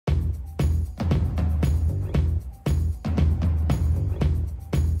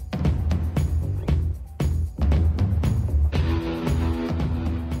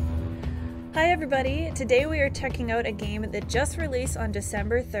everybody! Today we are checking out a game that just released on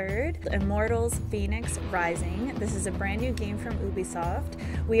December 3rd, Immortals Fenyx Rising. This is a brand new game from Ubisoft.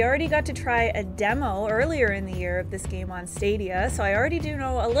 We already got to try a demo earlier in the year of this game on Stadia, so I already do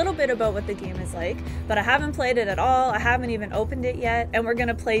know a little bit about what the game is like, but I haven't played it at all. I haven't even opened it yet, and we're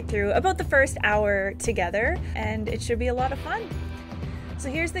gonna play through about the first hour together, and it should be a lot of fun. So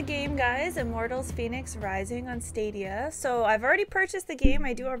here's the game, guys, Immortals Fenyx Rising on Stadia. So I've already purchased the game.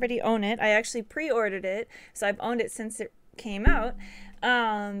 I do already own it. I actually pre-ordered it, so I've owned it since it came out.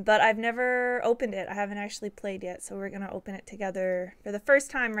 But I've never opened it. I haven't actually played yet, so we're going to open it together for the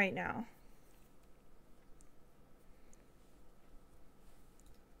first time right now.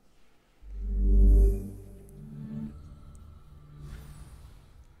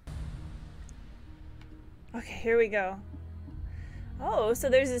 Okay, here we go. Oh, so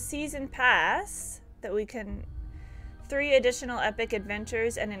there's a season pass that we can... 3 additional epic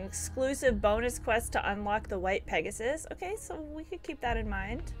adventures and an exclusive bonus quest to unlock the White Pegasus. Okay, so we could keep that in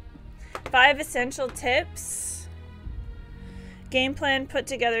mind. 5 essential tips. Game plan, put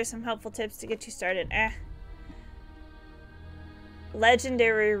together some helpful tips to get you started.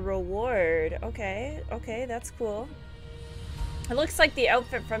 Legendary reward. Okay, okay, that's cool. It looks like the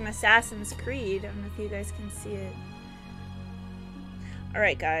outfit from Assassin's Creed. I don't know if you guys can see it.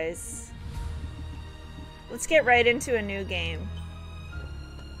 Alright, guys. Let's get right into a new game.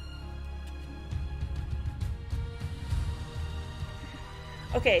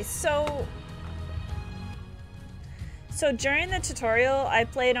 Okay, so during the tutorial, I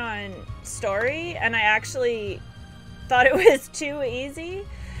played on story, and I actually thought it was too easy.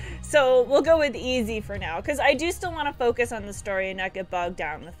 So we'll go with easy for now, because I do still want to focus on the story and not get bogged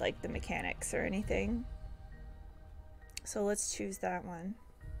down with, like, the mechanics or anything. So let's choose that one.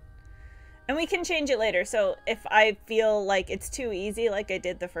 And we can change it later. So if I feel like it's too easy like I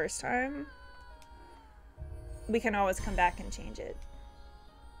did the first time, we can always come back and change it.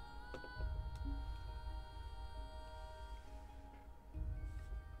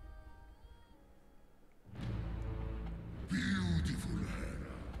 Beautiful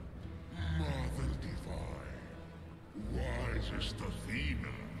Hera, Mother Divine, wisest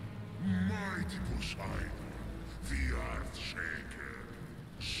Athena, mighty Poseidon, the Earth-shaker,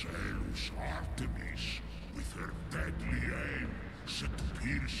 Zeus Artemis, with her deadly aim set to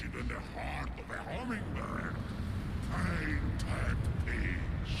pierce even the heart of a hummingbird. Painted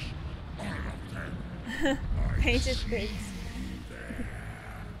pigs, all of them. Painted pigs. There.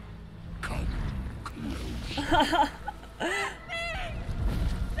 Come closer.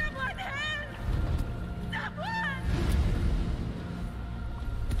 Someone help! Someone!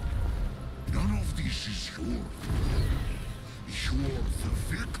 None of this is your fault. You're the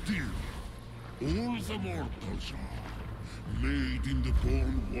victim. All the mortals are, made in the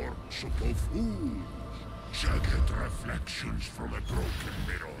bone workshop of fools. Jagged reflections from a broken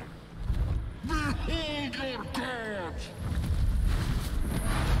mirror. Behold your gods!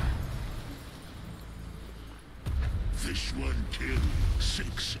 This one killed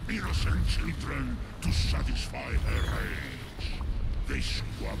 6 innocent children to satisfy her rage. They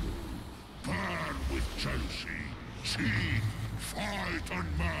squabble, burn with jealousy, cheat, fight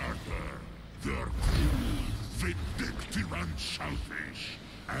and murder. They're cruel, vindictive and selfish.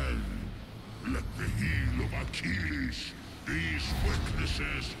 And, like the heel of Achilles, these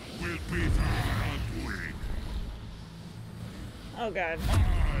weaknesses will be their undoing. Oh god.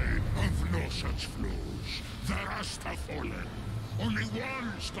 I have no such flaws. The rest have fallen. Only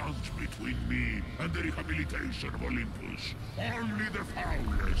one stands between me and the rehabilitation of Olympus. Only the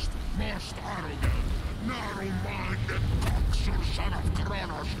foulest, most arrogant, narrow-minded coxswain son of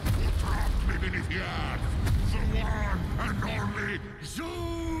Kronos who trapped me beneath the earth. The one and only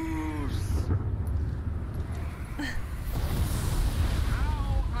Zeus!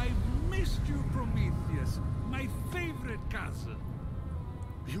 How I've missed you, Prometheus, my favorite cousin.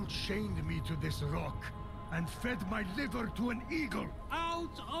 You chained me to this rock and fed my liver to an eagle.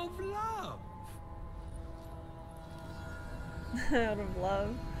 Out of love. Out of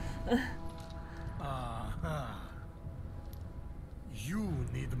love. Aha. You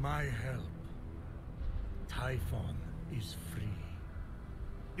need my help. Typhon is free.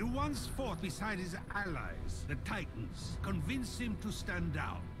 You once fought beside his allies, the Titans. Convince him to stand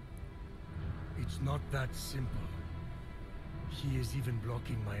down. It's not that simple. He is even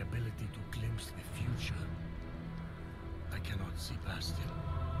blocking my ability to glimpse the future. I cannot see past him.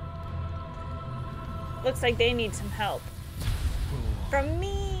 Looks like they need some help. Go on. From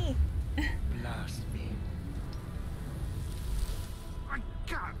me! Blast me. I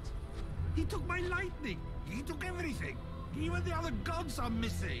can't. He took my lightning. He took everything. Even the other gods are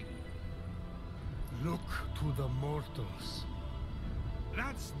missing. Look to the mortals.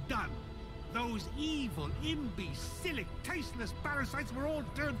 That's done. Those evil, imbecilic, tasteless parasites were all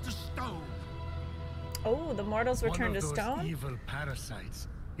turned to stone. Oh, the mortals were turned to One of stone? those evil parasites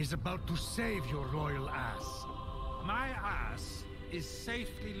is about to save your royal ass. My ass is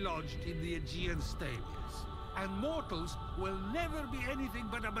safely lodged in the Aegean stables, and mortals will never be anything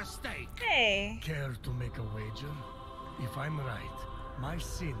but a mistake. Hey. Care to make a wager? If I'm right, my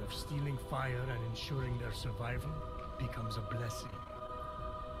sin of stealing fire and ensuring their survival becomes a blessing.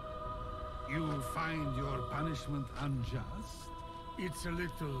 You find your punishment unjust? It's a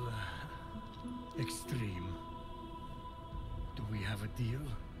little extreme. Do we have a deal?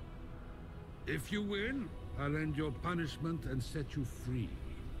 If you win, I'll end your punishment and set you free.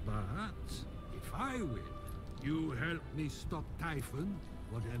 But if I win, you help me stop Typhon,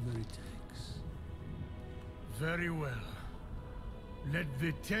 whatever it takes. Very well. Let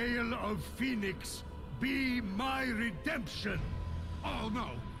the tale of Phoenix be my redemption! Oh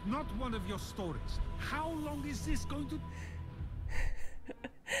no, not one of your stories. How long is this going to...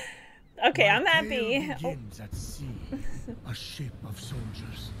 Okay, My I'm happy. tale begins at sea. A ship of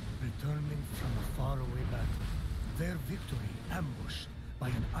soldiers returning from a faraway battle. Their victory ambushed by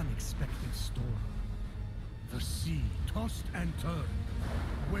an unexpected storm. The sea tossed and turned.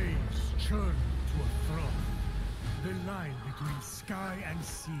 Waves churned to a froth. The line between sky and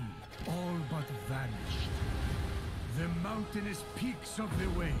sea all but vanished. The mountainous peaks of the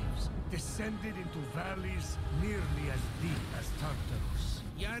waves descended into valleys nearly as deep as Tartarus.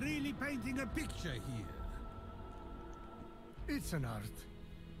 You're really painting a picture here. It's an art.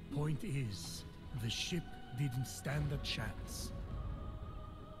 Point is, the ship didn't stand a chance.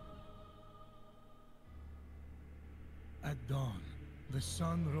 At dawn, the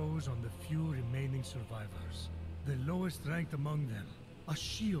sun rose on the few remaining survivors. The lowest ranked among them, a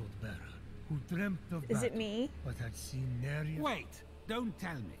shield bearer who dreamt of Is it battle, me? but had seen nary... Wait, don't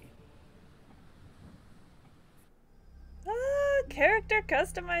tell me. Ah, character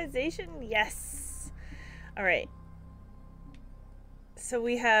customization, yes. All right. So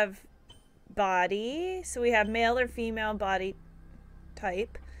we have body. So we have male or female body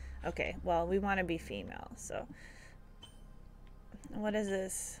type. Okay, well, we want to be female, so. What is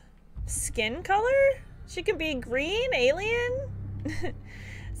this? Skin color? She can be green, alien?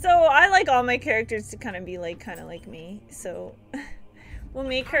 So I like all my characters to kind of be like, me. So we'll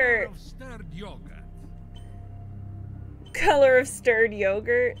make her Of stirred yogurt. color of stirred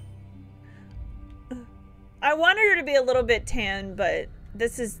yogurt. I want her to be a little bit tan, but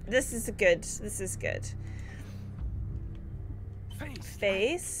this is good. This is good.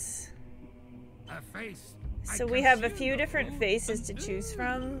 Face. A face. So we have a few different faces to choose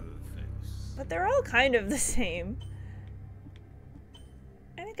from, but they're all kind of the same.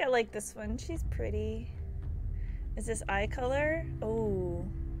 I think I like this one. She's pretty. Is this eye color? Oh.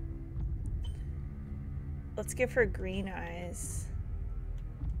 Let's give her green eyes.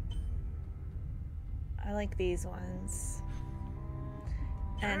 I like these ones.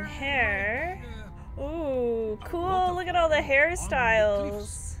 And hair. Ooh, cool. Look at all the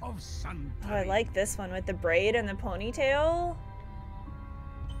hairstyles. Oh, I like this one with the braid and the ponytail.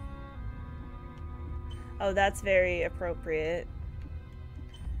 Oh, that's very appropriate.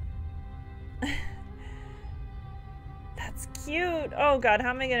 That's cute. Oh god,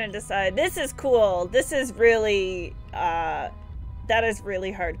 how am I gonna decide? This is cool. This is really, that is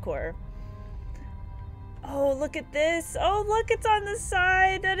really hardcore. Oh, look at this. Oh, look, it's on the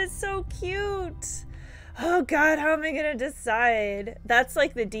side. That is so cute. Oh god, how am I gonna decide? That's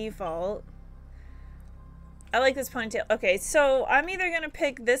like the default. I like this ponytail. Okay, so I'm either gonna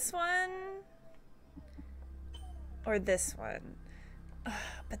pick this one or this one.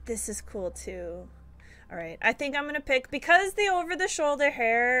 But this is cool too. Alright, I think I'm gonna pick, because the over-the-shoulder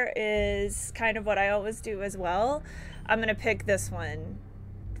hair is kind of what I always do as well, I'm gonna pick this one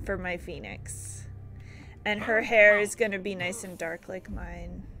for my Phoenix. And her hair is gonna be nice and dark like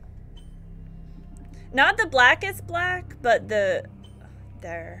mine. Not the blackest black, but the...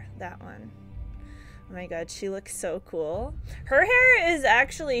 there, that one. Oh my god, she looks so cool. Her hair is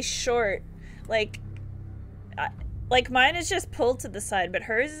actually short. Like mine is just pulled to the side, but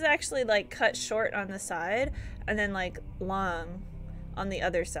hers is actually like cut short on the side and then like long on the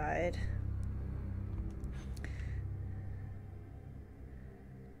other side.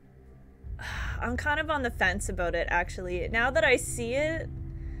 I'm kind of on the fence about it actually. Now that I see it,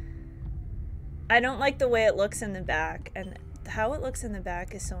 I don't like the way it looks in the back, and how it looks in the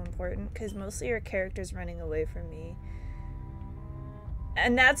back is so important because mostly your character's running away from me.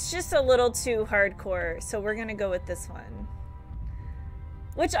 And that's just a little too hardcore, so we're gonna go with this one.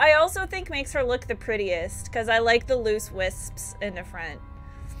 Which I also think makes her look the prettiest, because I like the loose wisps in the front.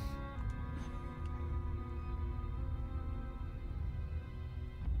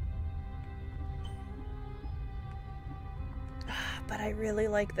 But I really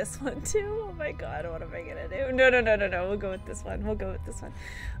like this one too. Oh my god, what am I gonna do? No, no, no, no, no. We'll go with this one. We'll go with this one.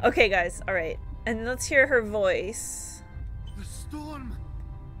 Okay, guys. All right. And let's hear her voice. The storm!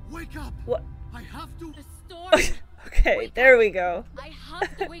 Wake up! What? I have to. The storm! Okay, Wake there up. we go. I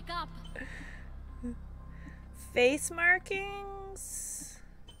have to wake up! Face markings?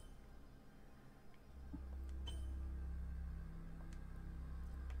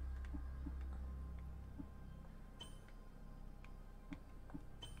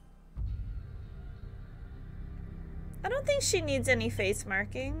 I don't think she needs any face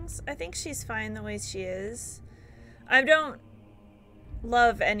markings. I think she's fine the way she is. I don't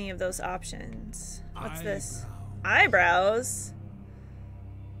love any of those options. What's this? Eyebrows?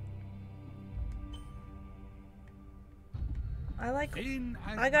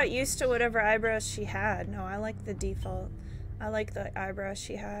 I got used to whatever eyebrows she had. No, I like the default. I like the eyebrows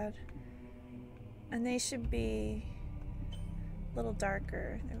she had. And they should be a little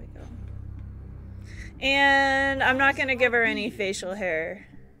darker. There we go. And I'm not gonna give her any facial hair.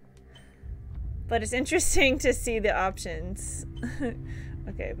 But it's interesting to see the options.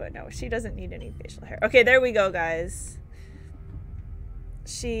 Okay, but no, she doesn't need any facial hair. Okay, there we go, guys.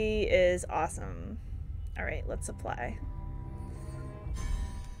 She is awesome. All right, let's apply.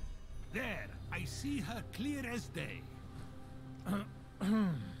 There, I see her clear as day.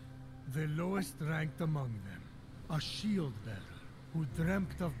 The lowest ranked among them, a shield bearer who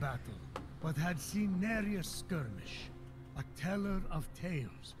dreamt of battle, but had seen nary a skirmish. A teller of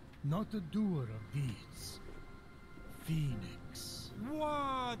tales, not a doer of deeds. Phoenix.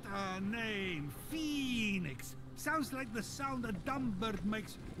 What a name! Phoenix! Sounds like the sound a dumb bird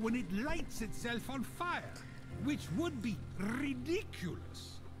makes when it lights itself on fire, which would be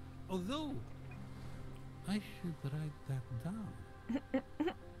ridiculous. Although, I should write that down.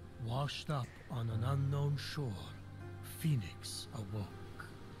 Washed up on an unknown shore, Phoenix awoke.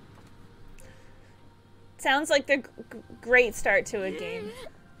 Sounds like the great start to a game.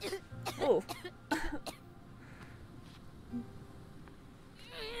 Ooh.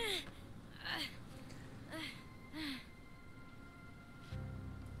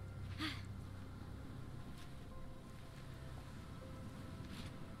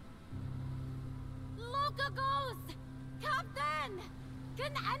 Look, a ghost! Captain!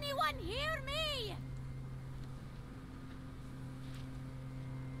 Can anyone hear me?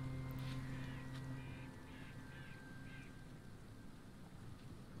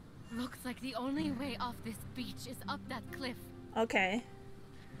 Looks like the only way off this beach is up that cliff. Okay.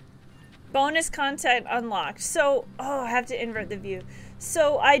 Bonus content unlocked. So, oh, I have to invert the view.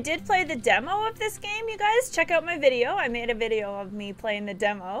 So, I did play the demo of this game, you guys. Check out my video. I made a video of me playing the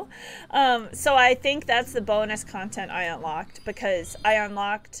demo. So, I think that's the bonus content I unlocked because I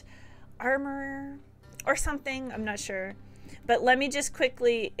unlocked armor or something. I'm not sure. But let me just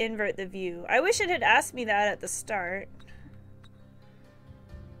quickly invert the view. I wish it had asked me that at the start.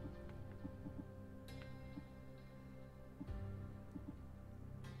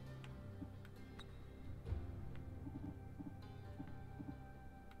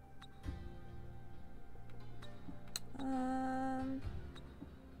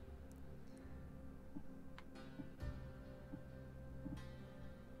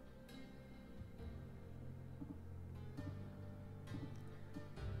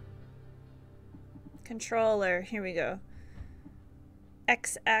 Controller, here we go.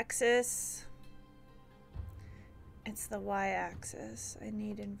 X-axis. It's the Y-axis. I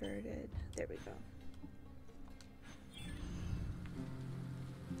need inverted. There we go.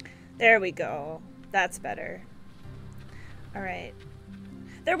 There we go. That's better. All right.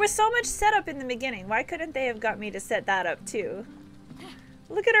 There was so much setup in the beginning. Why couldn't they have got me to set that up too?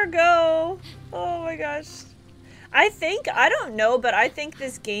 Look at her go. Oh my gosh. I don't know, but I think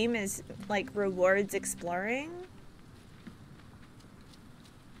this game is like rewards exploring.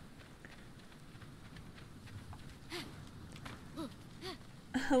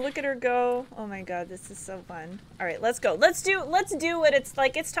 Look at her go. Oh my god, this is so fun. All right, let's go. Let's do what it's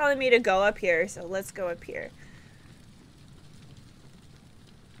like. It's telling me to go up here, so let's go up here.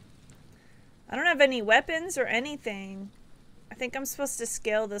 I don't have any weapons or anything. I think I'm supposed to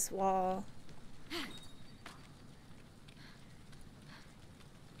scale this wall.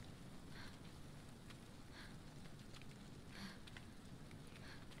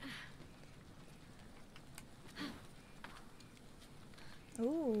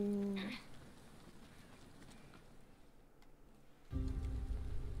 Ooh.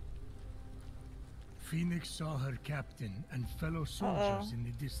 Phoenix saw her captain and fellow soldiers in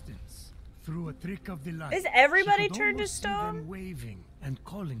the distance. Through a trick of the light, Is everybody she could turned to almost see them stone? waving and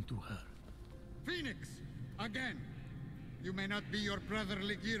calling to her. Phoenix, again. You may not be your brother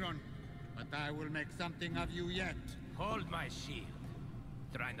Legiron, but I will make something of you yet. Hold my shield.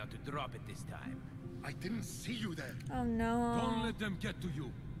 Try not to drop it this time. I didn't see you there. Oh no. Don't let them get to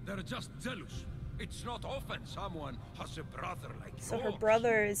you. They're just jealous. It's not often someone has a brother like So her yours.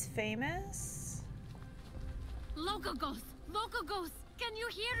 brother is famous? Locogos! Locogos! Can you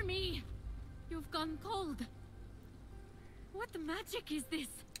hear me? You've gone cold. What magic is this?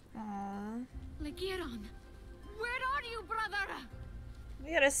 Aww. Legiron, where are you, brother?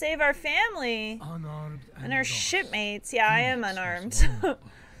 We gotta save our family. Unarmed And our lost, shipmates. Yeah, I am Phoenix was unarmed. vulnerable.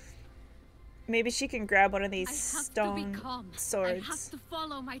 Maybe she can grab one of these I have to stone be calm. I have swords. to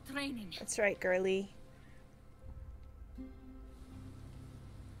follow my training. That's right, girly.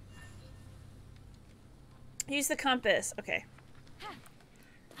 Use the compass. Okay.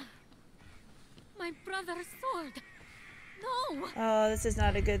 My brother's sword. No! Oh, this is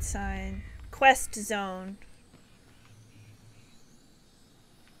not a good sign. Quest zone.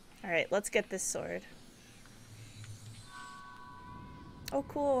 Alright, let's get this sword. Oh,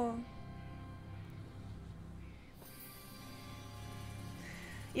 cool.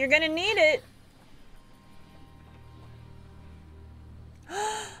 You're gonna need it.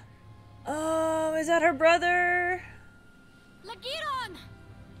 Oh, is that her brother? Legiron!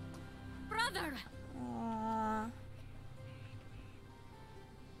 Brother! Aww.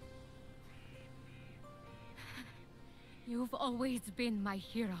 You've always been my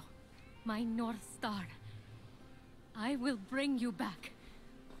hero, my North Star. I will bring you back.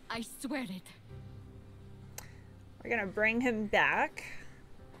 I swear it. We're gonna bring him back.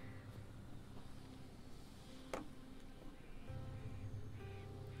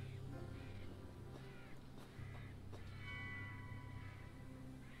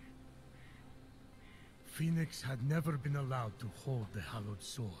 Phoenix had never been allowed to hold the hallowed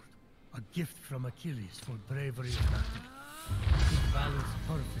sword, a gift from Achilles for bravery in battle. It balanced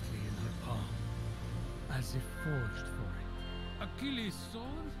perfectly in her palm, as if forged for it. Achilles' sword?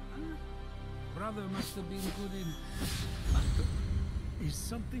 Brother must have been good in... Is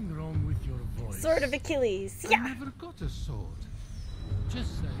something wrong with your voice? Sword of Achilles. I Yeah. never got a sword.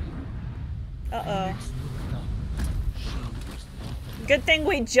 Just saying. Uh-oh. Phoenix looked up. She was nothing. Good thing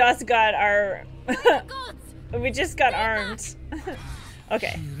we just got our... Gods! we just got armed.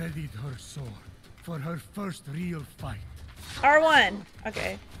 Okay. She readied her sword for her first real fight. R1.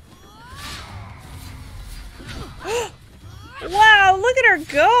 Okay. Wow, look at her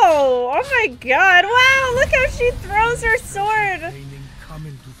go! Oh my god, wow, look how she throws her sword! Training come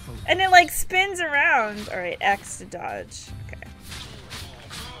into focus. And it like spins around. Alright, X to dodge. Okay.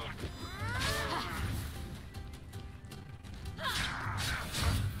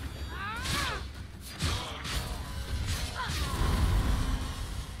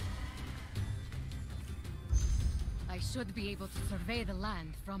 I should be able to survey the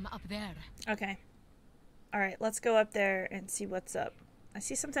land from up there. Okay. Alright, let's go up there and see what's up. I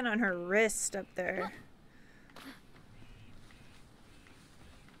see something on her wrist up there.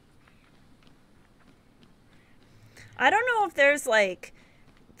 I don't know if there's like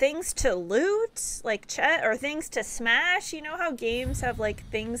things to loot, like or things to smash. You know how games have like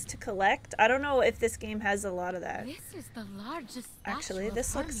things to collect? I don't know if this game has a lot of that. This is the largest Actually, statue this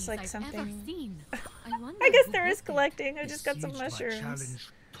of looks Hermes like I've something- ever seen. I guess who there is built it. collecting. I just got some Besieged by mushrooms. challenge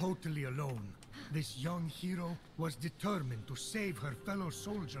totally alone. This young hero was determined to save her fellow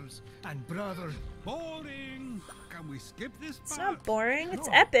soldiers and brother. Boring! Can we skip this part? It's not boring. It's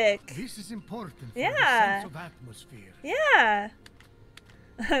No, epic. This is important for Yeah. the sense of atmosphere. Yeah.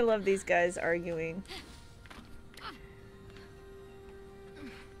 I love these guys arguing.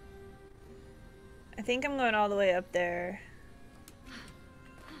 I think I'm going all the way up there.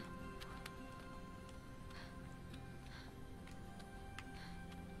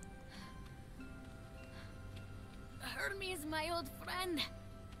 Hermes, my old friend.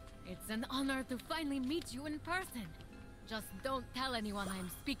 It's an honor to finally meet you in person. Just don't tell anyone I'm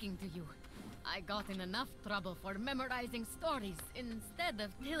speaking to you. I got in enough trouble for memorizing stories instead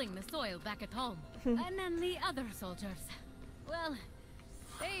of tilling the soil back at home. And then the other soldiers. Well,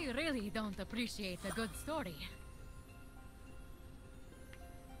 they really don't appreciate a good story.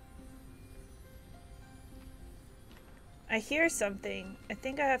 I hear something. I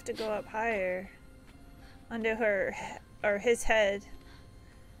think I have to go up higher. Under her, or his head.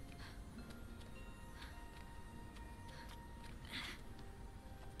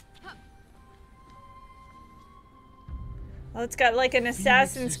 Oh, it's got like an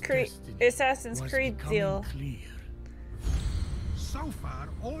Assassin's Creed deal. So far,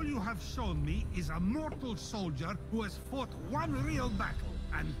 all you have shown me is a mortal soldier who has fought one real battle,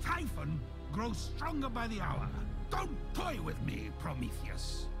 and Typhon grows stronger by the hour. Don't toy with me,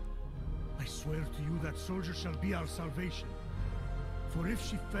 Prometheus. I swear to you that soldier shall be our salvation. For if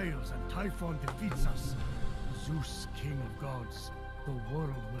she fails and Typhon defeats us, Zeus, king of gods, the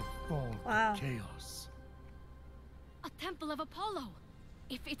world will fall to chaos. A temple of Apollo.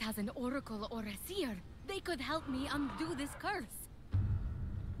 If it has an oracle or a seer, they could help me undo this curse.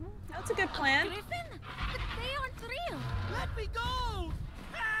 That's a good plan. A griffin? But they aren't real. Let me go!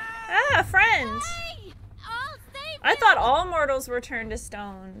 Ah, friend. Hey! I'll save I you! thought all mortals were turned to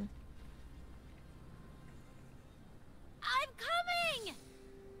stone. I'm coming!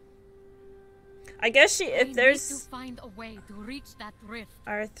 I guess she, if We there's need to find a way to reach that rift.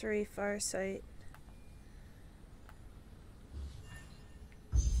 R3 far sight.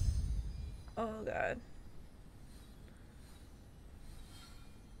 Oh god.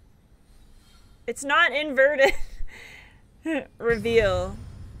 It's not inverted. Reveal.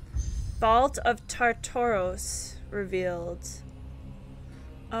 Vault of Tartaros revealed.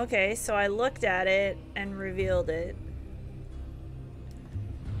 Okay, so I looked at it and revealed it.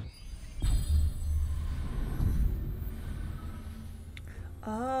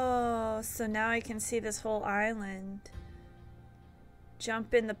 Oh, so now I can see this whole island.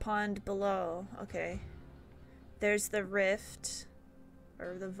 Jump in the pond below. Okay. There's the rift.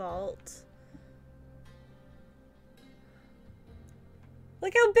 Or the vault.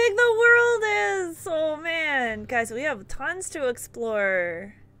 Look how big the world is! Oh man. Guys, we have tons to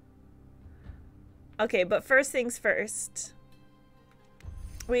explore. Okay, but first things first.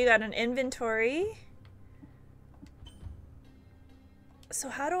 We got an inventory. So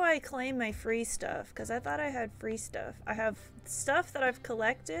how do I claim my free stuff? Because I thought I had free stuff. I have stuff that I've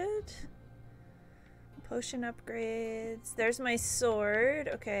collected. Potion upgrades. There's my sword.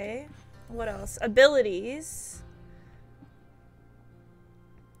 Okay. What else? Abilities.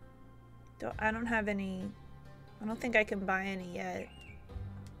 I don't have any. I don't think I can buy any yet.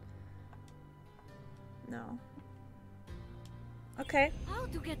 No. Okay. How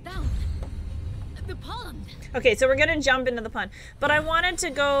to get down? The pond. Okay, so we're gonna jump into the pond. But I wanted to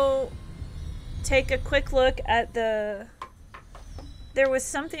go take a quick look at the... There was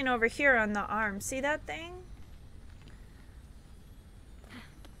something over here on the arm. See that thing?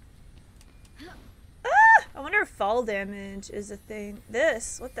 Ah! I wonder if fall damage is a thing.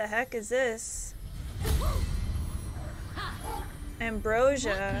 This? What the heck is this?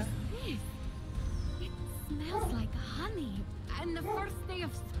 Ambrosia. What is this? It smells like honey. And the first day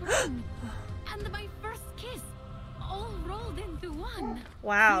of spring. And my first kiss. All rolled into one.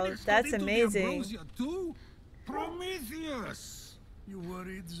 Wow, Phoenix that's got into the amazing. ambrosia too? Prometheus! You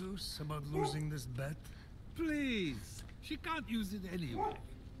worried, Zeus, about losing this bet? Please, she can't use it anyway.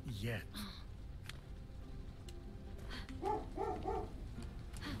 Yet.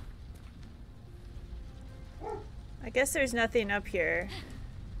 I guess there's nothing up here.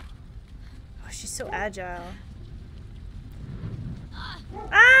 Oh, she's so agile.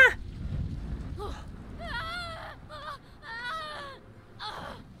 Ah!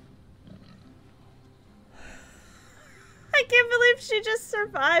 I can't believe she just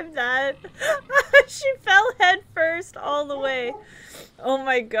survived that. She fell head first all the way. Oh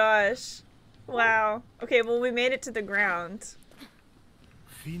my gosh. Wow. Okay, well, we made it to the ground.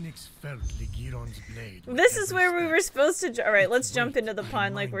 Phoenix felt Ligiron's blade. This is where we were supposed to... Alright, let's jump into the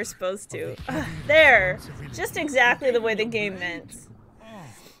pond like we're supposed to. There! Just exactly the way the game meant.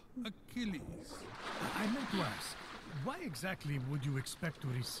 Oh, Achilles. I meant to ask, why exactly would you expect to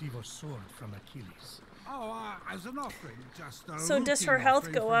receive a sword from Achilles? Oh, as an offering, just a So does her looking health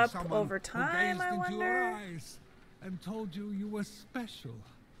offering go from up someone over who time, gazed I into your wonder? eyes and told you you were special.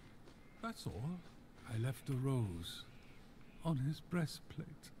 That's all. I left a rose on his breastplate.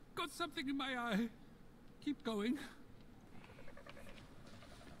 Got something in my eye. Keep going.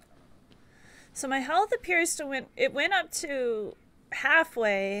 So my health appears to it went up to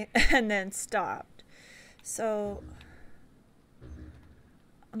halfway and then stopped. So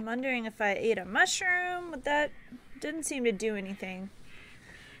I'm wondering if I ate a mushroom, but that didn't seem to do anything.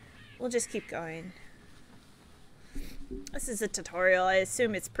 We'll just keep going. This is a tutorial. I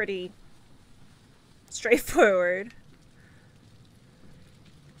assume it's pretty straightforward.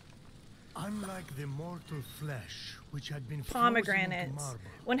 Unlike the mortal flesh, which had been Pomegranate. frozen into marble,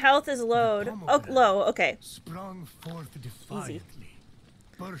 When health is low. Oh, low. Okay. sprung forth defiantly,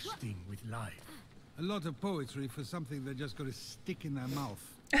 bursting with life. A lot of poetry for something they're just going to stick in their mouth.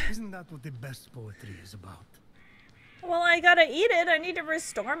 Isn't that what the best poetry is about? Well, I gotta eat it. I need to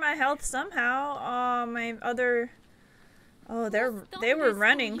restore my health somehow. My other... Oh, they were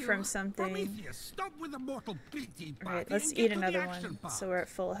running from something. Prometheus, stop with the mortal pity party. Alright, let's and get eat to the another action one part. so we're at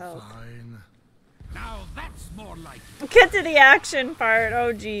full health. Fine. Now that's more like it. Get to the action part.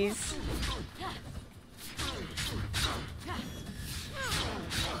 Oh, jeez.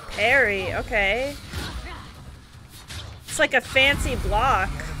 Parry, okay. It's like a fancy block.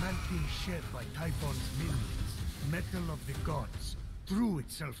 The adamantine shed by Typhon's minions, metal of the gods, threw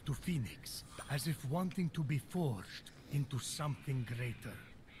itself to Phoenix, as if wanting to be forged into something greater.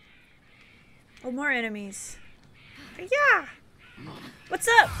 Oh, more enemies. Yeah! What's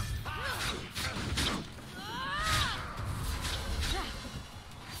up?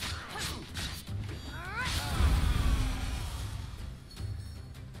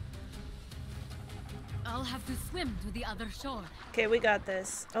 I'll have to swim to the other shore. Okay, we got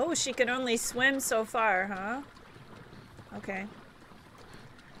this. Oh, she can only swim so far, huh? Okay.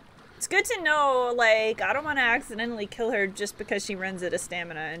 It's good to know, like, I don't want to accidentally kill her just because she runs out of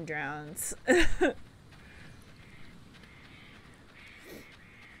stamina and drowns.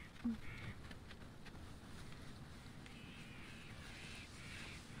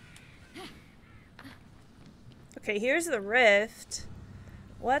 Okay, here's the rift.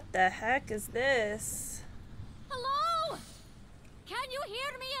 What the heck is this? Hello? Can you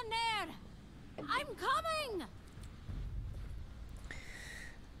hear me in there? I'm coming!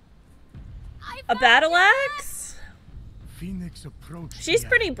 A battle axe? Phoenix approached. She's the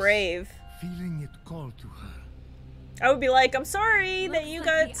pretty axe, brave. feeling it call to her. I would be like, I'm sorry that you Looks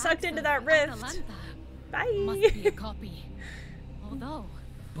got like the sucked axe into of that rift. Atalanta Bye. must be a copy. Although,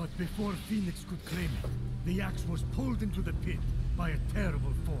 But before Phoenix could claim it, the axe was pulled into the pit by a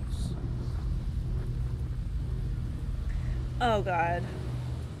terrible force. Oh god.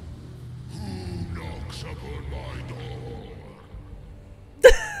 Who knocks upon my door?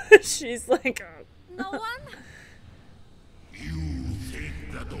 She's like, no one? You think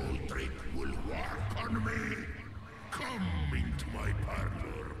that old trick will work on me? Come into my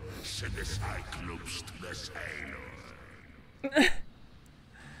parlor, said the Cyclops to the sailor.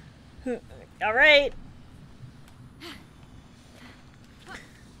 alright.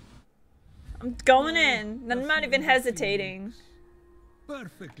 I'm going in. I'm not even hesitating.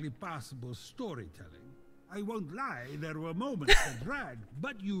 Perfectly passable storytelling. I won't lie, there were moments that dragged,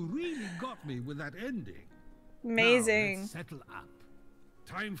 but you really got me with that ending. Amazing. Now, let's settle up.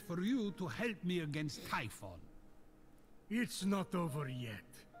 Time for you to help me against Typhon. It's not over yet.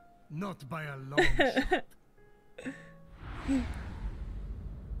 Not by a long shot.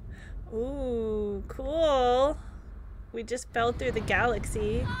 Ooh, cool. We just fell through the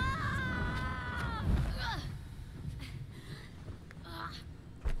galaxy.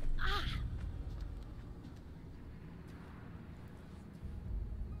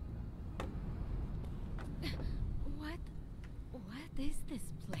 What is this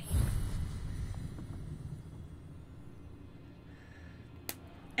place?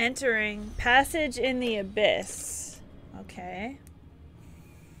 Entering passage in the abyss. Okay.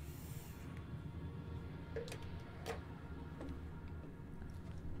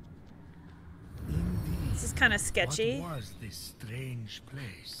 This is kind of sketchy. What was this strange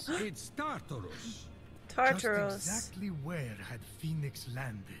place? It's Tartarus. Tartarus. Just exactly where had Phoenix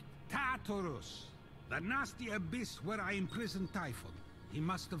landed? Tartarus! The nasty abyss where I imprisoned Typhon. He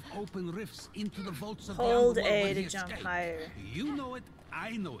must have opened rifts into the vaults of Hold the underworld A when to he jump escaped. higher. You know it,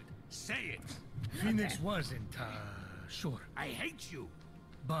 I know it. Say it. Phoenix wasn't, sure. I hate you.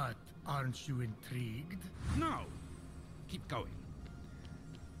 But aren't you intrigued? No. Keep going.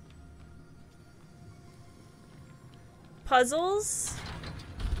 Puzzles?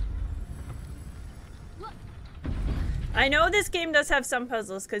 I know this game does have some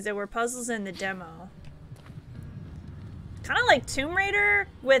puzzles because there were puzzles in the demo. Kind of like Tomb Raider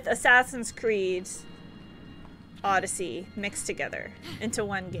with Assassin's Creed Odyssey mixed together into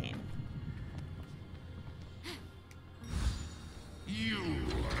one game. You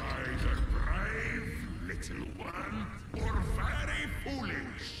are either brave, little one, or very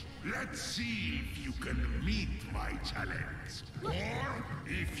foolish. Let's see if you can meet my challenge, or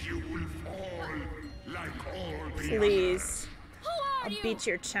if you will fall like all the Please. Who are I'll you? beat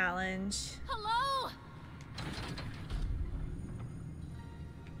your challenge. Hello?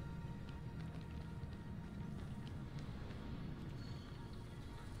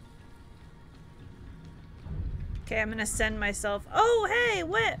 Okay, I'm gonna send myself. Oh, hey,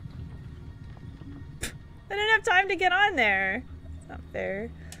 what? I didn't have time to get on there. It's not fair.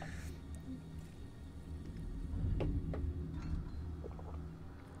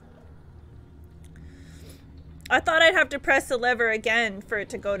 I thought I'd have to press the lever again for it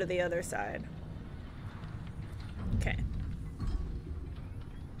to go to the other side. Okay.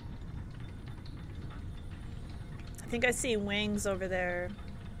 I think I see wings over there.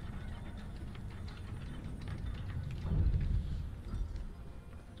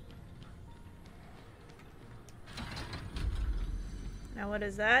 Now what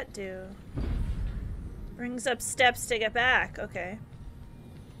does that do? Brings up steps to get back. Okay.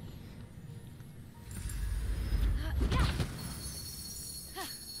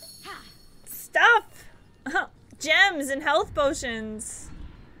 Stuff! Gems and health potions.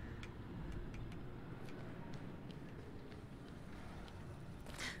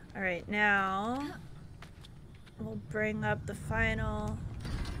 Alright, now we'll bring up the final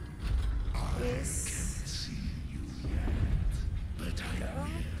piece.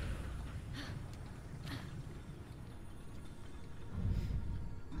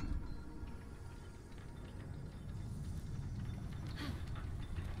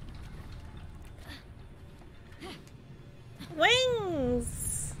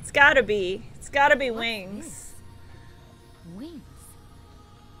 Wings! It's gotta be. It's gotta be wings. Wings?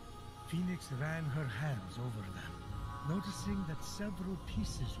 Phoenix ran her hands over them, noticing that several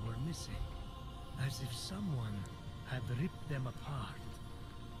pieces were missing, as if someone had ripped them apart.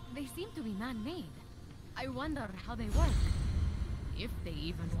 They seem to be man-made. I wonder how they work. If they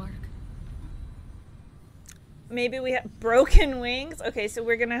even work. Maybe we have broken wings? Okay, so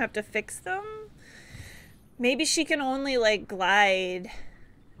we're gonna have to fix them? Maybe she can only, like, glide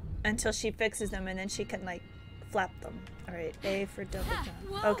until she fixes them, and then she can, like, flap them. Alright, A for double jump.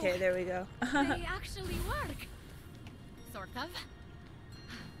 Whoa. Okay, there we go. They actually work. Sort of.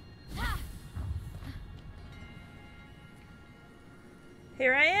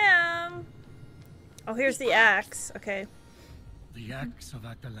 Here I am! Oh, here's the axe. Okay. The axe of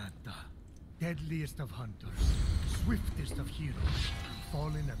Atalanta, deadliest of hunters, swiftest of heroes,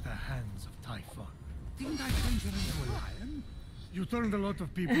 fallen at the hands of Typhon. Didn't I change her into a lion? You turned a lot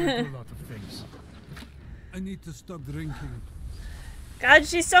of people into a lot of things. I need to stop drinking. God,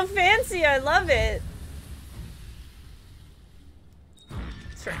 she's so fancy. I love it.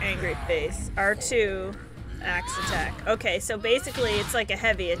 It's for angry face. R2, axe attack. Okay, so basically it's like a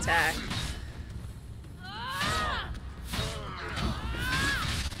heavy attack.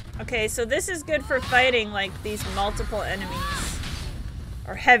 Okay, so this is good for fighting like these multiple enemies.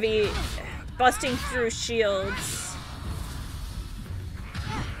 Or heavy, busting through shields.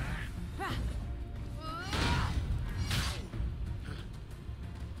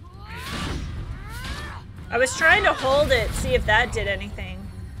 I was trying to hold it, see if that did anything.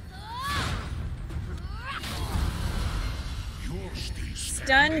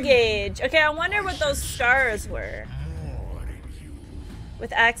 Stun gauge. Okay, I wonder what those stars were.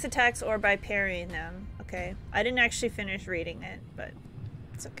 With axe attacks or by parrying them. Okay. I didn't actually finish reading it, but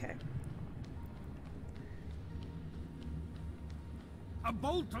it's okay. A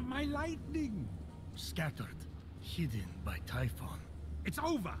bolt of my lightning! Scattered, hidden by Typhon. It's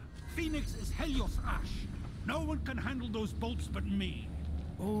over! Phoenix is Helios Ash. No one can handle those bolts but me.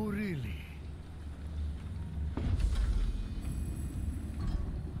 Oh, really?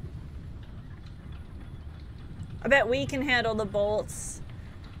 I bet we can handle the bolts.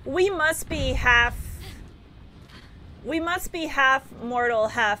 We must be half mortal,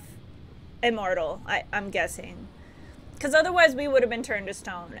 half immortal, I'm guessing. Because otherwise we would have been turned to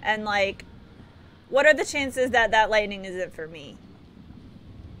stone. And like, what are the chances that that lightning isn't for me?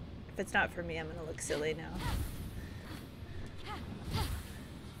 If it's not for me, I'm gonna look silly now.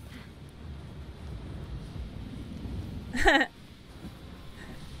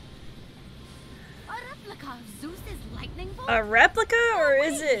 A replica of Zeus's lightning bolt? A replica, or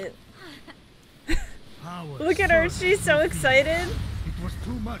is it? Look at her, she's so excited. It was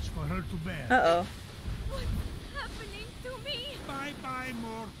too much for her to bear. Uh-oh. What's happening to me? Bye-bye,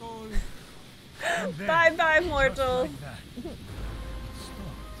 mortal. Bye-bye, mortal. Like that, it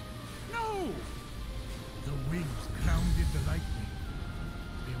stopped. No! The wings grounded the lightning.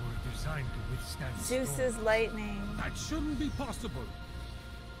 They were designed to withstand Zeus's storms. lightning. That shouldn't be possible.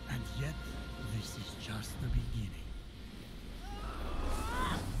 And yet, this is just the beginning.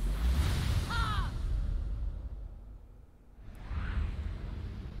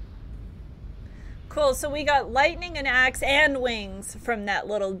 Cool, so we got lightning, an axe, and wings from that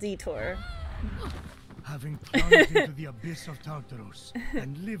little detour. Having plunged into the abyss of Tartaros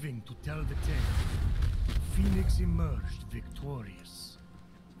and living to tell the tale, Phoenix emerged victorious.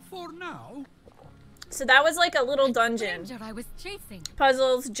 For now. So that was like a little dungeon. Stranger I was chasing.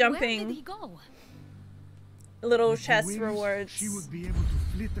 Puzzles, Where did jumping, he go? little With the chest wings, rewards. She would be able to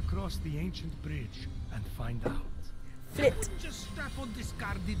flit across the ancient bridge and find out. Flit. Wouldn't just strap on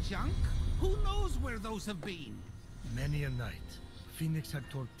discarded junk? Who knows where those have been? Many a night, Phoenix had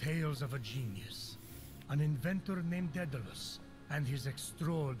told tales of a genius, an inventor named Daedalus, and his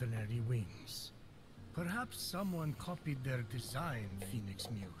extraordinary wings. Perhaps someone copied their design, Phoenix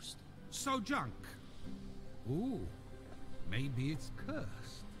mused. So junk. Ooh, maybe it's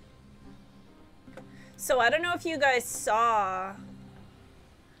cursed. So I don't know if you guys saw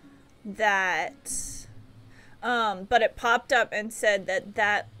that, but it popped up and said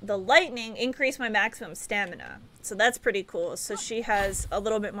that the lightning increased my maximum stamina. So that's pretty cool. So she has a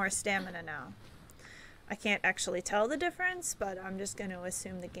little bit more stamina now. I can't actually tell the difference, but I'm just going to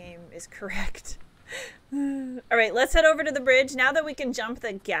assume the game is correct. All right, let's head over to the bridge now that we can jump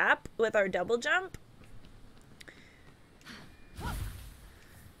the gap with our double jump.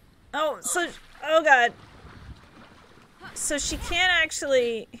 Oh, so, oh god. So she can't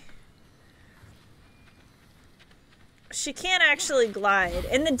actually glide.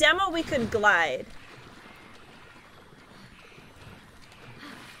 In the demo we could glide.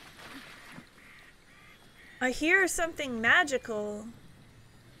 I hear something magical.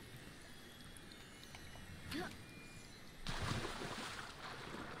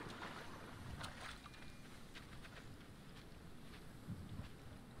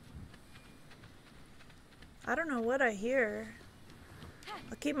 I don't know what I hear.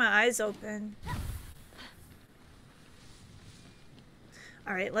 I'll keep my eyes open.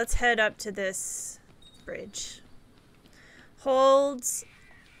 Alright, let's head up to this bridge. Holds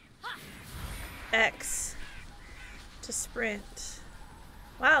X to sprint.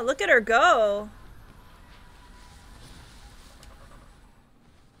 Wow, look at her go.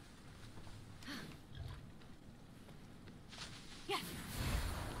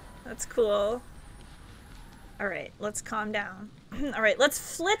 That's cool. Alright, let's calm down. Alright, let's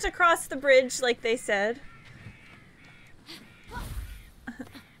flit across the bridge like they said.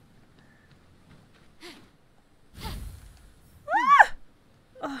 Ah!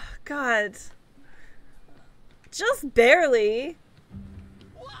 Oh, God. Just barely.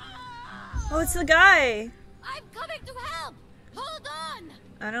 Oh, it's the guy. I'm coming to help. Hold on.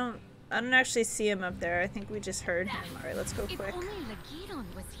 I don't actually see him up there. I think we just heard him. Alright, let's go quick. If only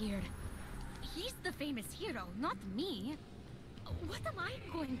Legidon was here. He's the famous hero, not me. What am I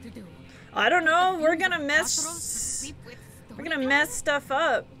going to do? I don't know. We're gonna mess stuff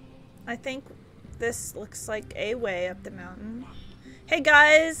up. I think this looks like a way up the mountain. Hey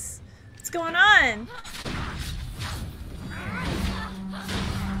guys, what's going on?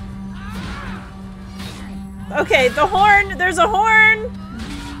 Okay, the horn. There's a horn.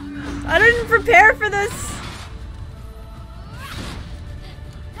 I didn't prepare for this.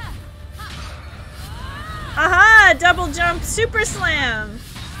 Aha! Double jump, super slam.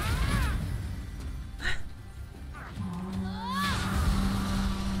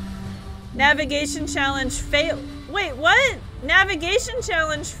 Navigation challenge failed. Wait, what? Navigation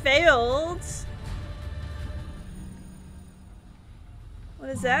challenge failed? What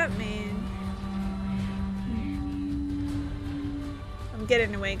does that mean? I'm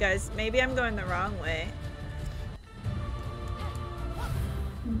getting away, guys. Maybe I'm going the wrong way.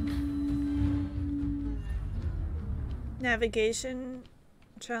 Navigation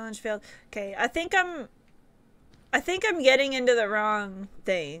challenge failed. Okay, I think I'm getting into the wrong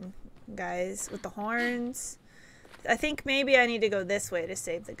thing, guys, with the horns. I think maybe I need to go this way to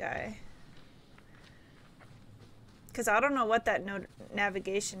save the guy. Because I don't know what that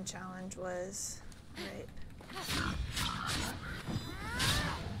navigation challenge was. Right.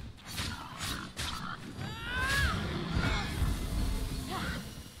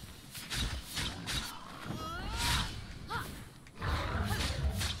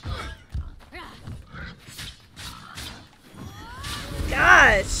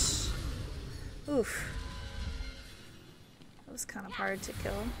 Gosh! Oof. That was kind of hard to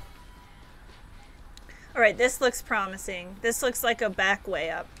kill. Alright, this looks promising. This looks like a back way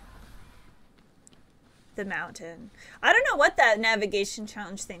up the mountain. I don't know what that navigation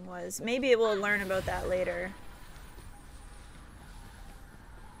challenge thing was. Maybe we'll learn about that later.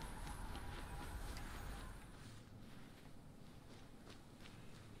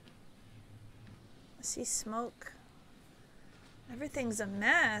 I see smoke. Everything's a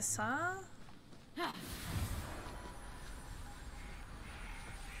mess, huh?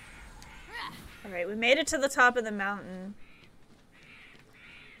 Alright, we made it to the top of the mountain.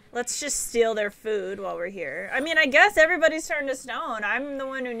 Let's just steal their food while we're here. I mean, I guess everybody's turned to stone. I'm the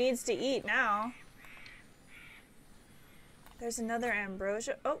one who needs to eat now. There's another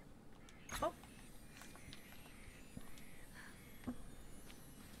ambrosia. Oh. Oh.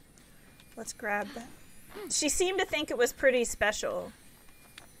 Let's grab that. She seemed to think it was pretty special.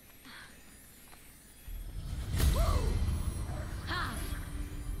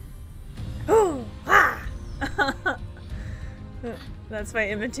 Ooh, ah! That's my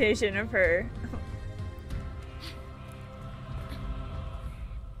imitation of her.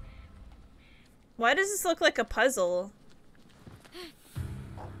 Why does this look like a puzzle?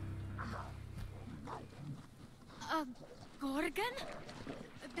 Gorgon?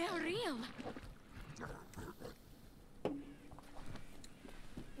 They're real.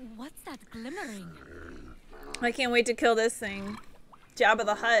 What's that glimmering? I can't wait to kill this thing. Jabba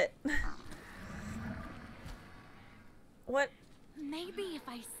the Hutt. What? Maybe if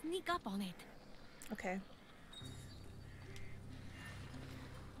I sneak up on it. Okay.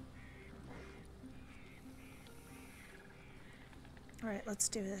 Alright, let's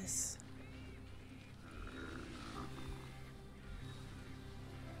do this.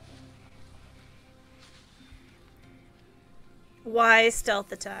 Why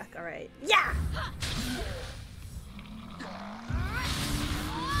stealth attack? Alright. Yeah!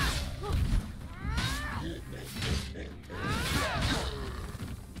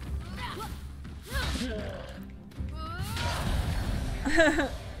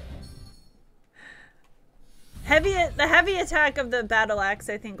 The heavy attack of the battle axe,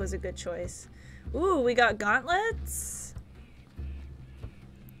 I think, was a good choice. Ooh, we got gauntlets.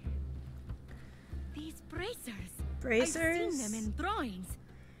 These bracers. Bracers? I've seen them in drawings.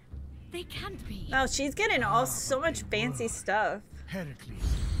 They can't be. Oh, she's getting so much fancy stuff.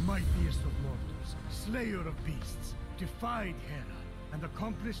 Heracles, mightiest of mortals, slayer of beasts, defied Hera and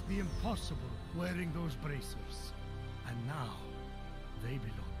accomplished the impossible wearing those bracers. And now, they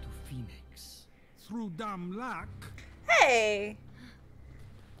belong to Phoenix. Through dumb luck. Hey!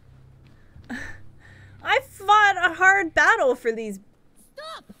 I fought a hard battle for these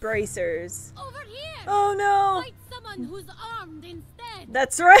bracers. Over here! Oh no! Fight someone who's armed instead.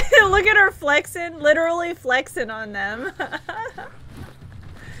 That's right. Look at her flexing, literally flexing on them.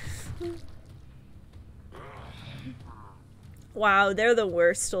 Wow, they're the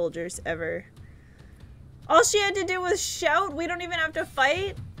worst soldiers ever. All she had to do was shout. We don't even have to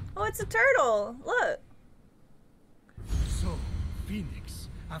fight. Oh, it's a turtle. Look. So, Phoenix,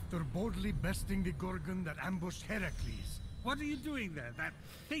 after boldly besting the Gorgon that ambushed Heracles. What are you doing there? That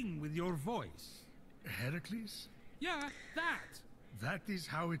thing with your voice? Heracles? Yeah, that. That is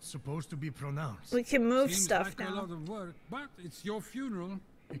how it's supposed to be pronounced. We can move Seems stuff like now. a lot of work, but it's your funeral.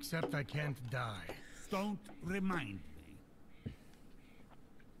 Except I can't die. Don't remind me.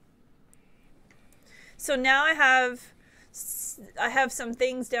 So now I have some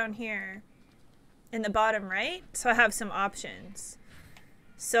things down here in the bottom right. So I have some options.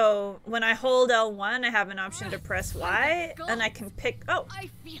 So when I hold L1, I have an option to press Y, and I can pick. Oh, I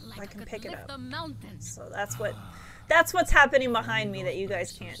feel like I can pick it up. The mountains. So that's what's happening behind me that you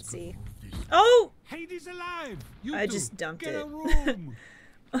guys can't see. Oh! Hades alive! You I two, just dumped get it. a room.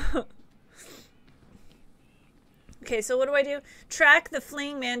 Okay, so what do I do? Track the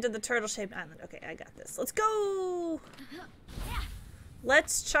fleeing man to the turtle-shaped island. Okay, I got this. Let's go!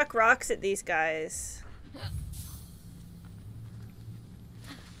 Let's chuck rocks at these guys.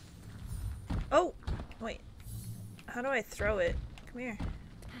 Oh! Wait. How do I throw it? Come here.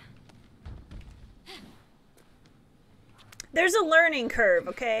 There's a learning curve,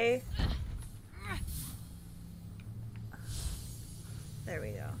 okay? There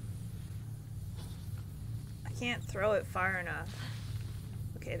we go. I can't throw it far enough.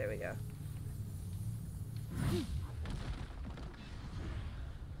 Okay, there we go.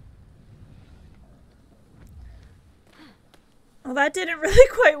 Well, that didn't really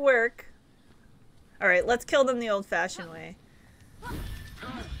quite work. Alright, let's kill them the old-fashioned way.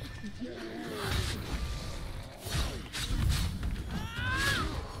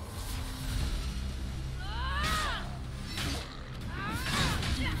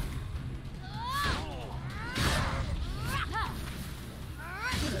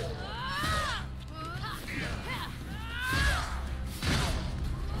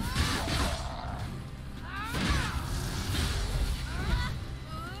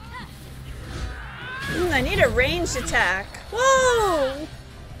 I need a ranged attack. Whoa!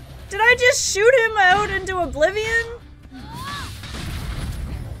 Did I just shoot him out into oblivion?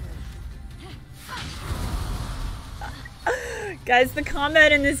 Guys, the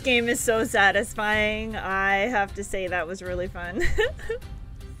combat in this game is so satisfying. I have to say that was really fun.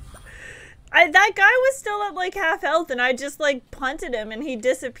 That guy was still at like half health and I just like punted him and he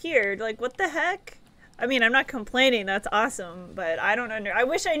disappeared. Like, what the heck? I mean, I'm not complaining, that's awesome, but I don't I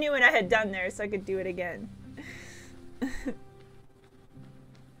wish I knew what I had done there so I could do it again.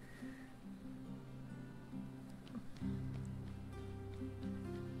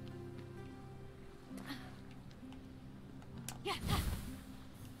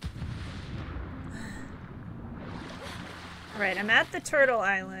 Right, I'm at the Turtle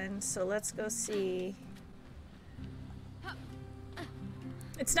Island, so let's go see.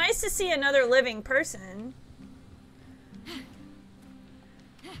 It's nice to see another living person.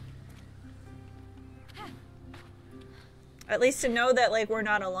 At least to know that, like, we're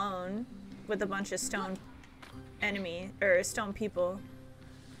not alone with a bunch of stone or stone people.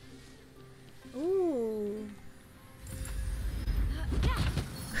 Ooh.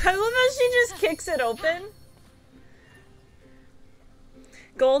 I love how she just kicks it open.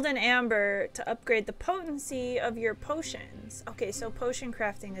 Gold and amber to upgrade the potency of your potions. Okay, so potion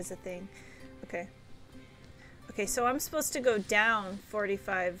crafting is a thing. Okay. Okay, so I'm supposed to go down 40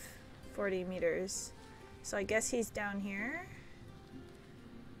 meters. So I guess he's down here.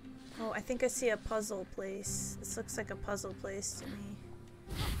 Oh, I think I see a puzzle place. This looks like a puzzle place to me.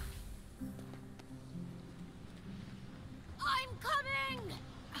 I'm coming!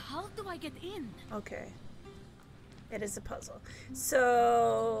 How do I get in? Okay. It is a puzzle.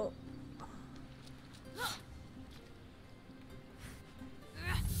 So...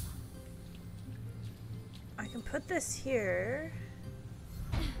 I can put this here.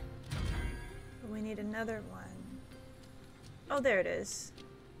 But we need another one. Oh, there it is.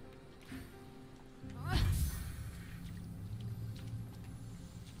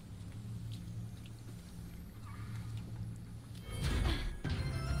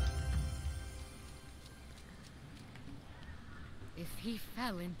 If he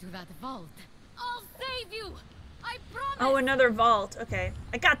fell into that vault, I'll save you! I promise! Oh, another vault. Okay.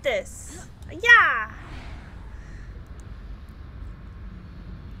 I got this. Yeah!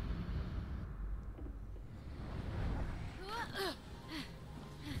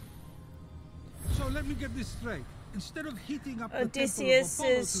 So let me get this straight. Instead of heating up Odysseus's the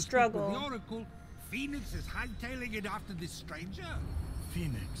temple of Apollo to struggle. speak with the oracle, Phoenix is hightailing it after this stranger?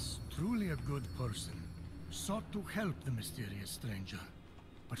 Phoenix, truly a good person, sought to help the mysterious stranger,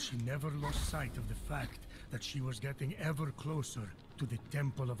 but she never lost sight of the fact that she was getting ever closer to the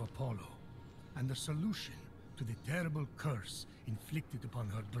Temple of Apollo, and the solution to the terrible curse inflicted upon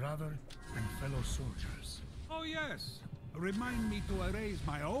her brother and fellow soldiers. Oh yes. Remind me to erase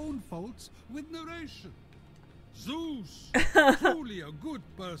my own faults with narration. Zeus, truly a good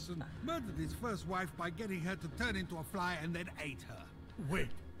person, murdered his first wife by getting her to turn into a fly and then ate her. Wait,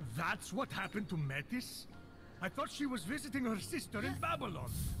 that's what happened to Metis? I thought she was visiting her sister in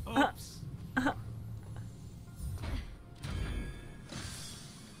Babylon. Oops.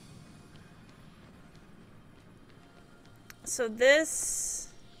 So this...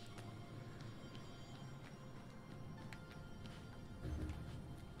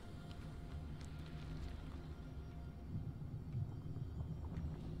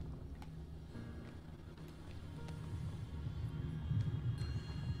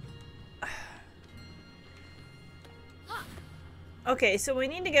 Okay, so we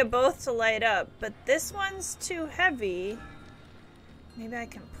need to get both to light up, but this one's too heavy. Maybe I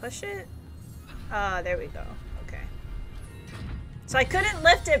can push it? Ah, there we go. Okay. So I couldn't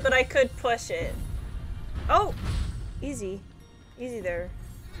lift it, but I could push it. Oh! Easy. Easy there.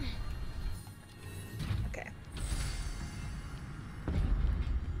 Okay.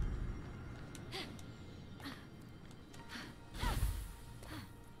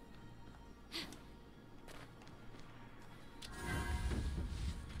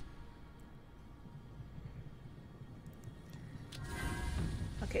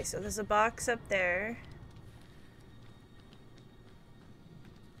 Okay, so there's a box up there.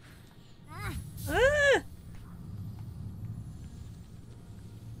 Ah!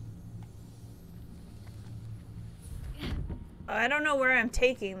 I don't know where I'm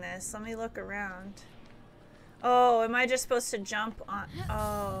taking this. Let me look around. Oh, am I just supposed to jump on?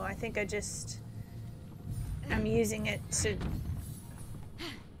 Oh, I think I'm using it to...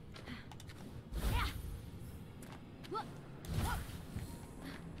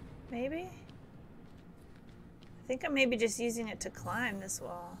 Maybe? I think I'm maybe just using it to climb this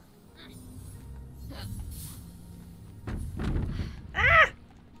wall. Ah!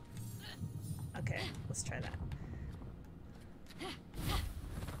 Okay, let's try that.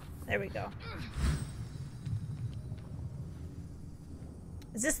 There we go.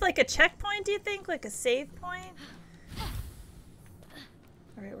 Is this like a checkpoint, do you think? Like a save point?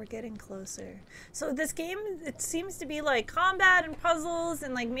 Alright, we're getting closer. So this game, it seems to be like combat and puzzles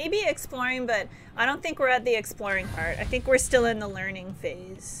and like maybe exploring, but I don't think we're at the exploring part. I think we're still in the learning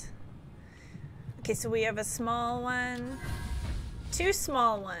phase. Okay, so we have a small one. Two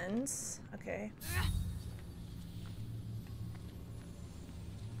small ones. Okay.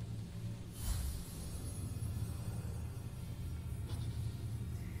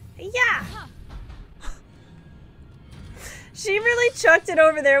 Yeah! She really chucked it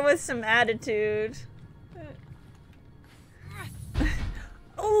over there with some attitude.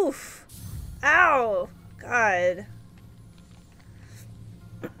 Oof. Ow. God.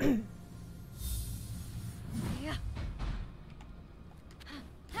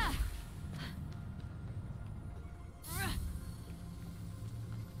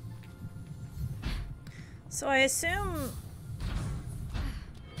 So I assume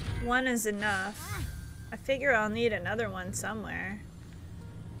one is enough. I figure I'll need another one somewhere.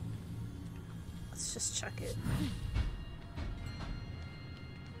 Let's just chuck it.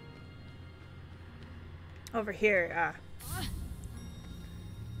 Over here, ah.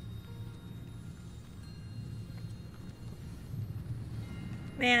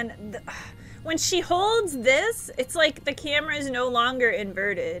 Man, when she holds this, it's like the camera is no longer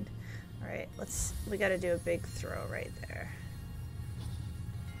inverted. All right, we gotta do a big throw right there.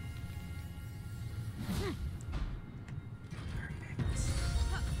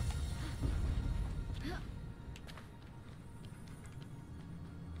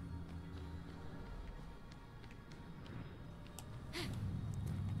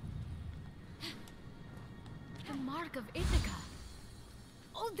 Of Ithaca.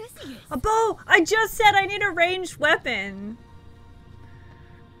 Oh, this is a bow. I just said I need a ranged weapon.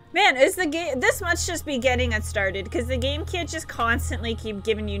 Man, is the game this must just be getting it started because the game can't just constantly keep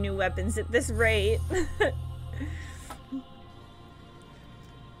giving you new weapons at this rate.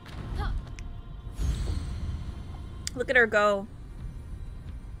 Look at her go.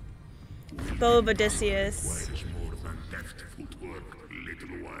 Bow of Odysseus.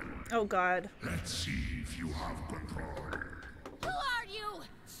 Oh God. Let's see if you have control. Who are you?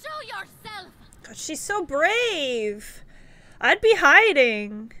 Show yourself. God, she's so brave. I'd be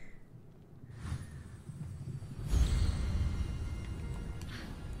hiding.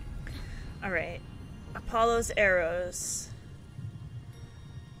 All right. Apollo's arrows.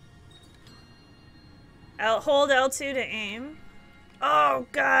 Hold L2 to aim. Oh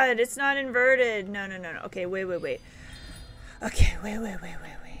God, it's not inverted. No. Okay, wait. Okay, wait.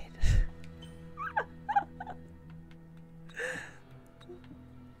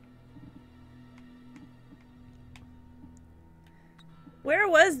 Where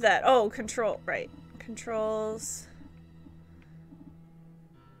was that? Oh, control. Right. Controls.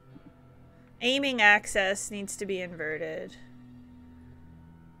 Aiming axis needs to be inverted.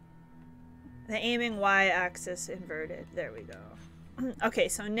 The aiming Y axis inverted. There we go. Okay,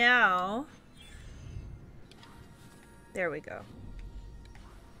 so now... There we go.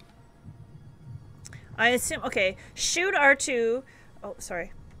 I assume... Okay, shoot R2... Oh,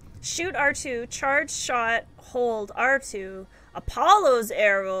 sorry. Shoot R2, charge shot, hold R2... Apollo's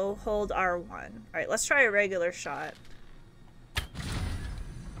arrow, hold R1. Alright, let's try a regular shot.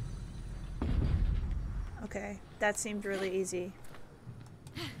 Okay, that seemed really easy.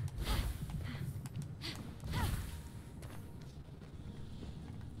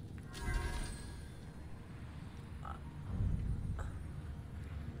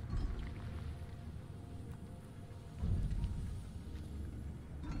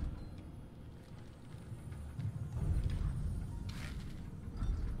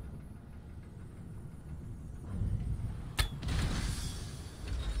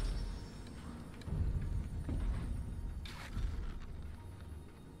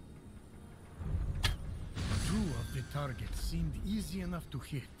 Target seemed easy enough to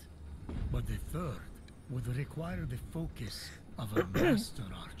hit, but the third would require the focus of a master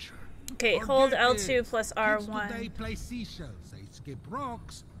archer. Okay, hold L2 plus R1. Kids today play seashells, they skip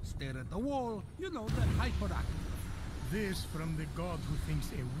rocks, stare at the wall, you know, they're hyperactive. This from the god who thinks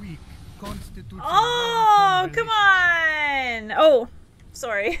a weak constitutes Oh, come on! Oh,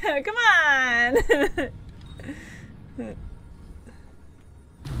 sorry. Come on!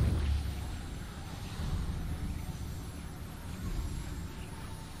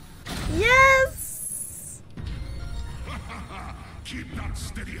 Yes! Keep that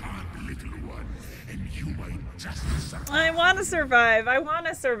steady hand, little one, and you might just survive. I want to survive. I want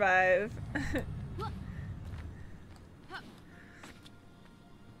to survive.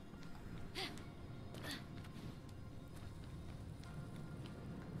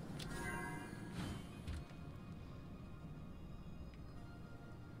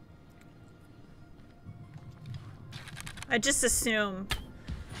 I just assume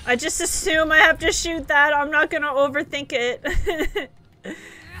I have to shoot that. I'm not gonna overthink it.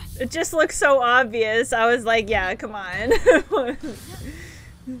 It just looks so obvious. I was like, yeah, come on.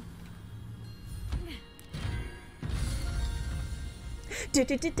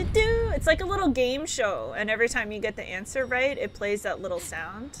 It's like a little game show, and every time you get the answer right, it plays that little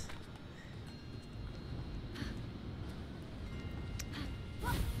sound.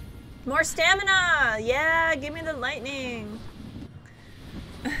 More stamina! Yeah, give me the lightning.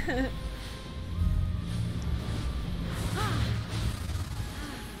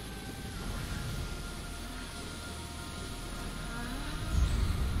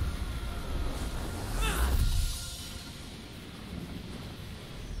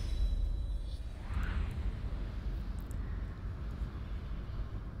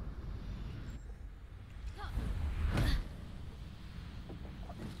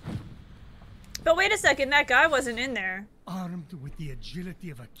 But wait a second, that guy wasn't in there. Armed with the agility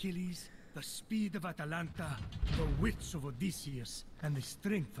of Achilles, the speed of Atalanta, the wits of Odysseus, and the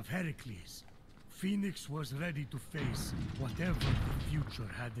strength of Heracles, Phoenix was ready to face whatever the future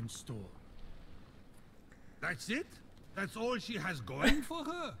had in store. That's it? That's all she has going for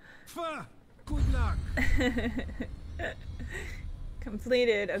her? Pfft, good luck.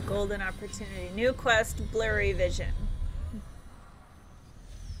 Completed a golden opportunity. New quest, blurry vision.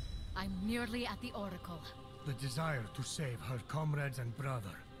 I'm nearly at the Oracle. The desire to save her comrades and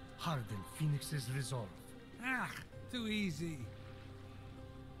brother hardened Phoenix's resolve. Ah, too easy.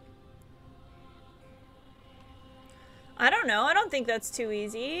 I don't know. I don't think that's too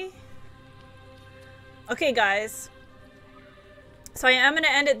easy. Okay, guys. So I am going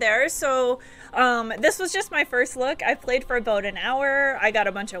to end it there. So this was just my first look. I played for about an hour. I got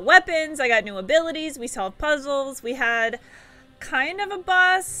a bunch of weapons. I got new abilities. We solved puzzles. We had kind of a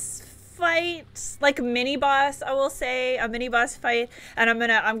boss fight, like a mini boss, I will say, a mini boss fight, and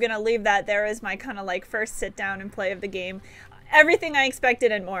I'm gonna leave that there as my kind of like first sit down and play of the game. Everything I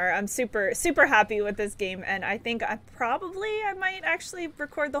expected and more. I'm super happy with this game, and I think I might actually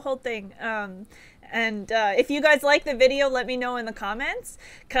record the whole thing. And if you guys like the video, let me know in the comments,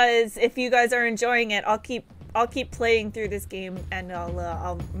 because if you guys are enjoying it, I'll keep playing through this game, and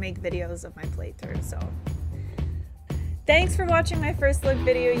I'll make videos of my playthrough. So thanks for watching my first look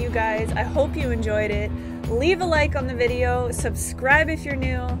video, you guys. I hope you enjoyed it. Leave a like on the video, subscribe if you're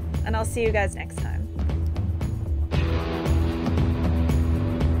new, and I'll see you guys next time.